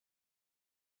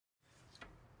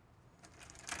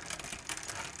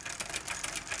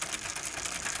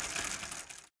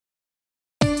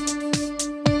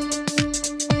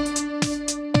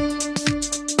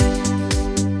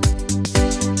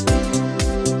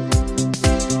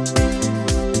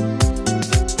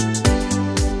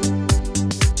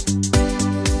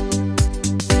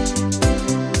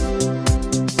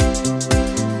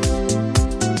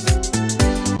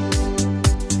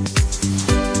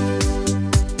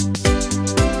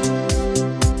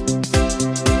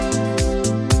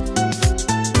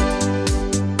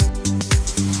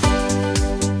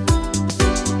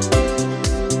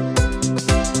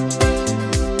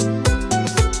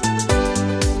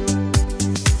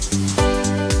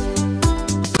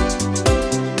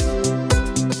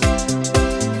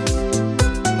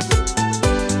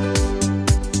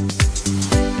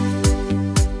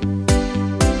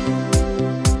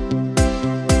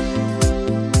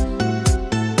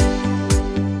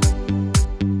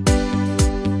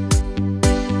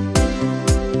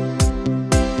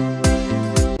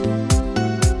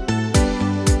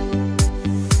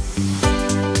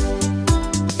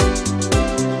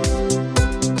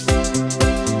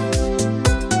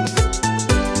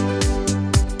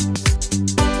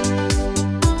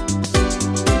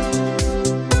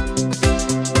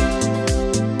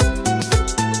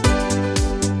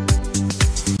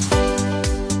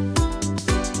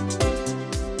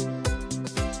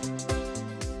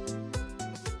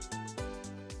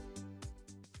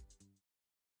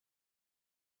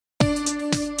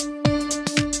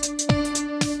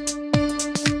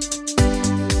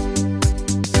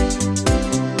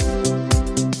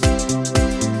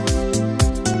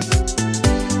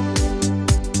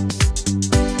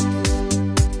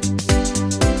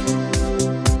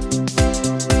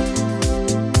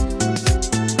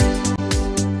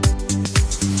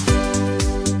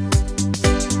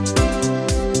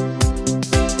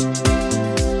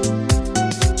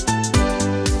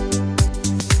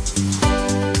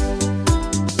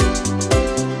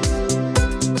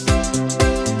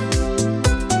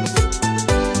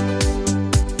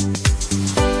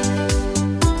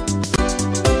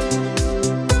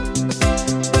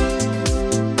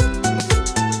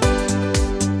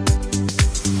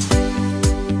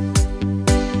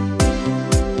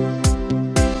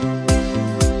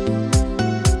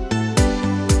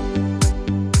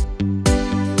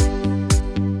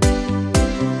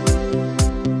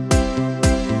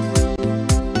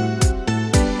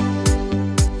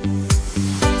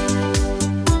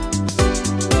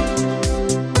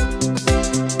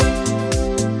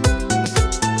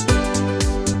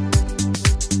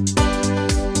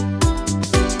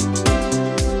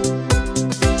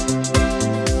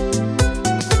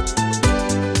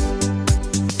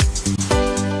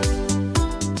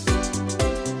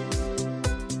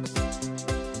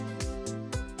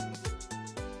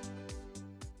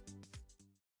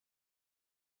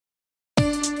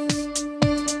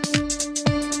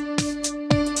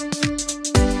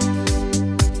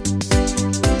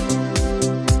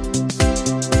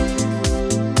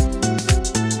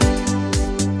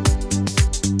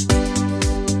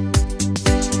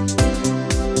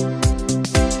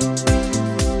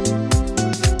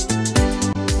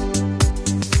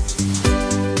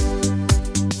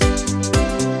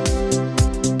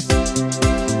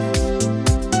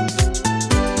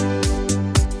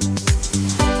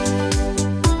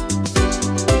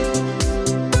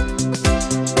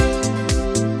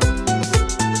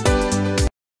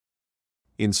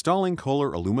Installing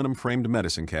Kohler aluminum-framed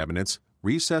medicine cabinets,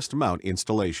 recessed mount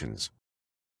installations.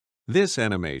 This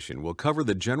animation will cover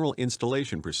the general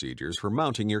installation procedures for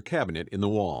mounting your cabinet in the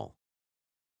wall.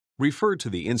 Refer to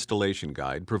the installation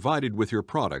guide provided with your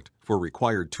product for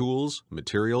required tools,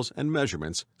 materials, and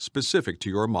measurements specific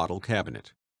to your model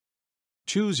cabinet.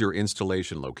 Choose your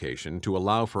installation location to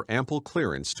allow for ample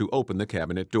clearance to open the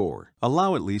cabinet door.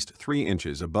 Allow at least 3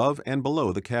 inches above and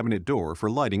below the cabinet door for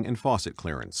lighting and faucet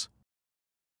clearance.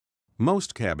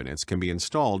 Most cabinets can be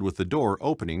installed with the door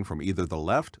opening from either the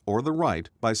left or the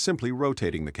right by simply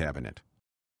rotating the cabinet.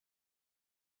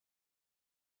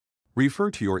 Refer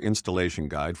to your installation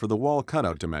guide for the wall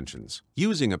cutout dimensions.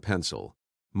 Using a pencil,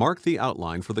 mark the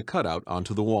outline for the cutout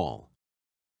onto the wall.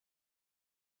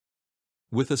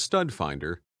 With a stud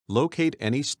finder, locate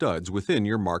any studs within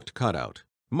your marked cutout.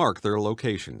 Mark their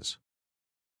locations.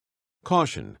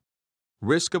 Caution: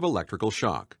 risk of electrical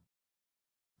shock.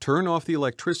 Turn off the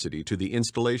electricity to the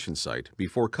installation site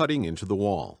before cutting into the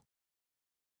wall.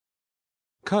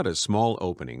 Cut a small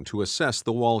opening to assess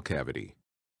the wall cavity.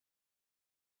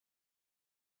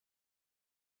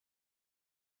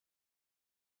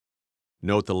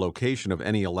 Note the location of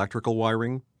any electrical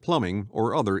wiring, plumbing,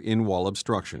 or other in-wall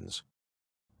obstructions.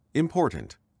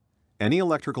 Important: any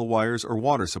electrical wires or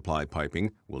water supply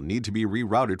piping will need to be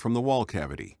rerouted from the wall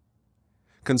cavity.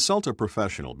 Consult a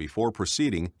professional before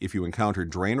proceeding if you encounter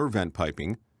drain or vent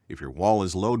piping, if your wall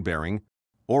is load-bearing,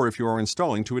 or if you are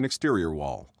installing to an exterior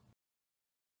wall.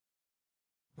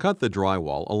 Cut the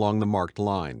drywall along the marked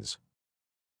lines.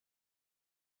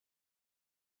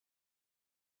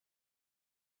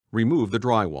 Remove the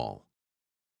drywall.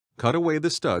 Cut away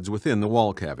the studs within the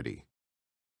wall cavity.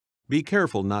 Be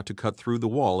careful not to cut through the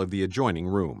wall of the adjoining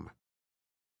room.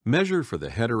 Measure for the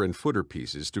header and footer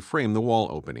pieces to frame the wall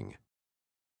opening.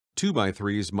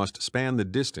 2x3s must span the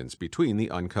distance between the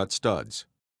uncut studs.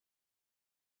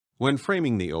 When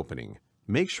framing the opening,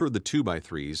 make sure the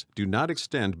 2x3s do not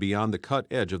extend beyond the cut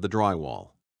edge of the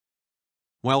drywall.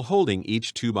 While holding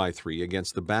each 2x3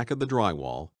 against the back of the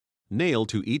drywall, nail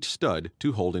to each stud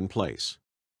to hold in place.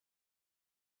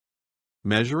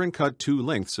 Measure and cut 2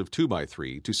 lengths of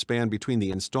 2x3 to span between the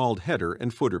installed header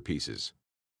and footer pieces.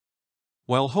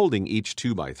 While holding each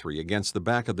 2x3 against the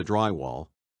back of the drywall,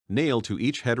 nail to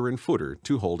each header and footer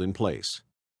to hold in place.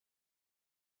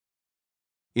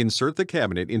 Insert the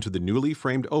cabinet into the newly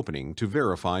framed opening to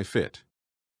verify fit.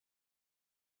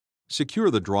 Secure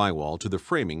the drywall to the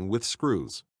framing with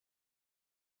screws.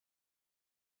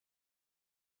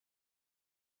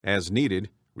 As needed,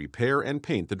 repair and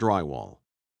paint the drywall.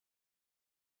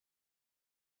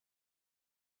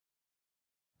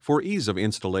 For ease of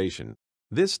installation,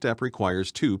 this step requires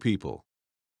 2 people.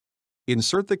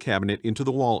 Insert the cabinet into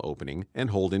the wall opening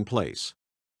and hold in place.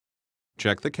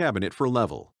 Check the cabinet for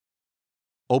level.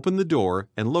 Open the door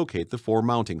and locate the 4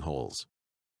 mounting holes.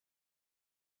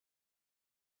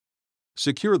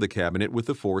 Secure the cabinet with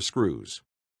the 4 screws.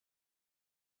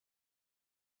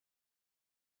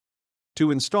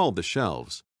 To install the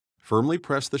shelves, firmly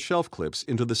press the shelf clips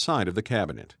into the side of the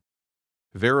cabinet.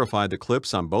 Verify the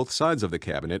clips on both sides of the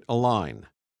cabinet align.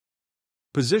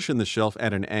 Position the shelf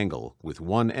at an angle with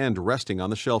one end resting on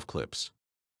the shelf clips.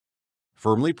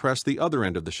 Firmly press the other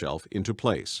end of the shelf into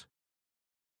place.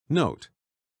 Note: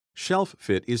 shelf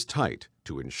fit is tight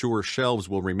to ensure shelves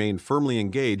will remain firmly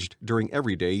engaged during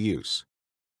everyday use.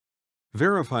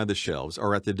 Verify the shelves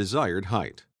are at the desired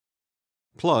height.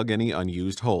 Plug any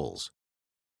unused holes.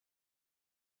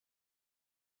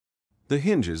 The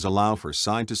hinges allow for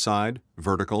side-to-side,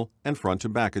 vertical, and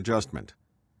front-to-back adjustment.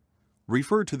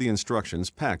 Refer to the instructions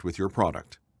packed with your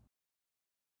product.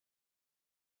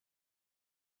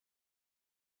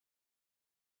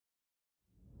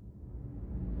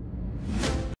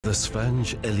 The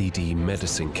Svange LED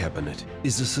medicine cabinet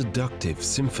is a seductive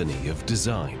symphony of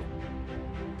design.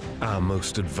 Our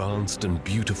most advanced and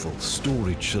beautiful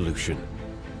storage solution.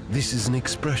 This is an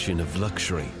expression of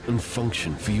luxury and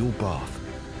function for your bath.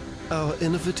 Our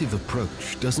innovative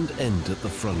approach doesn't end at the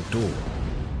front door.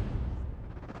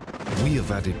 We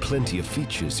have added plenty of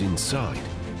features inside.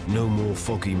 No more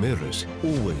foggy mirrors,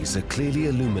 always a clearly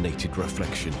illuminated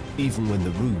reflection, even when the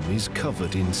room is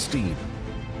covered in steam.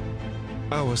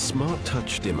 Our Smart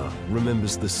Touch dimmer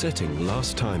remembers the setting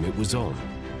last time it was on.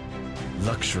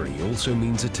 Luxury also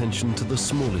means attention to the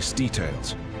smallest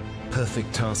details.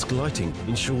 Perfect task lighting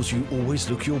ensures you always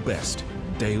look your best,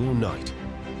 day or night.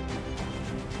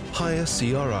 Higher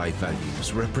CRI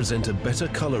values represent a better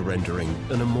color rendering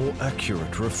and a more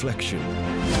accurate reflection.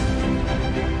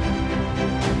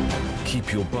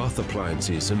 Keep your bath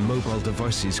appliances and mobile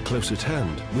devices close at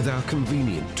hand with our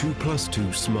convenient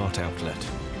 2+2 smart outlet.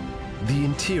 The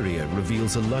interior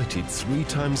reveals a lighted 3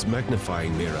 times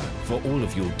magnifying mirror for all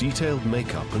of your detailed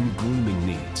makeup and grooming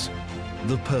needs.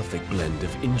 The perfect blend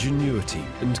of ingenuity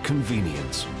and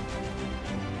convenience.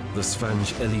 The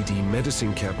Svange LED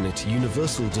medicine cabinet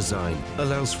universal design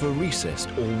allows for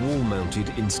recessed or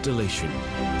wall-mounted installation.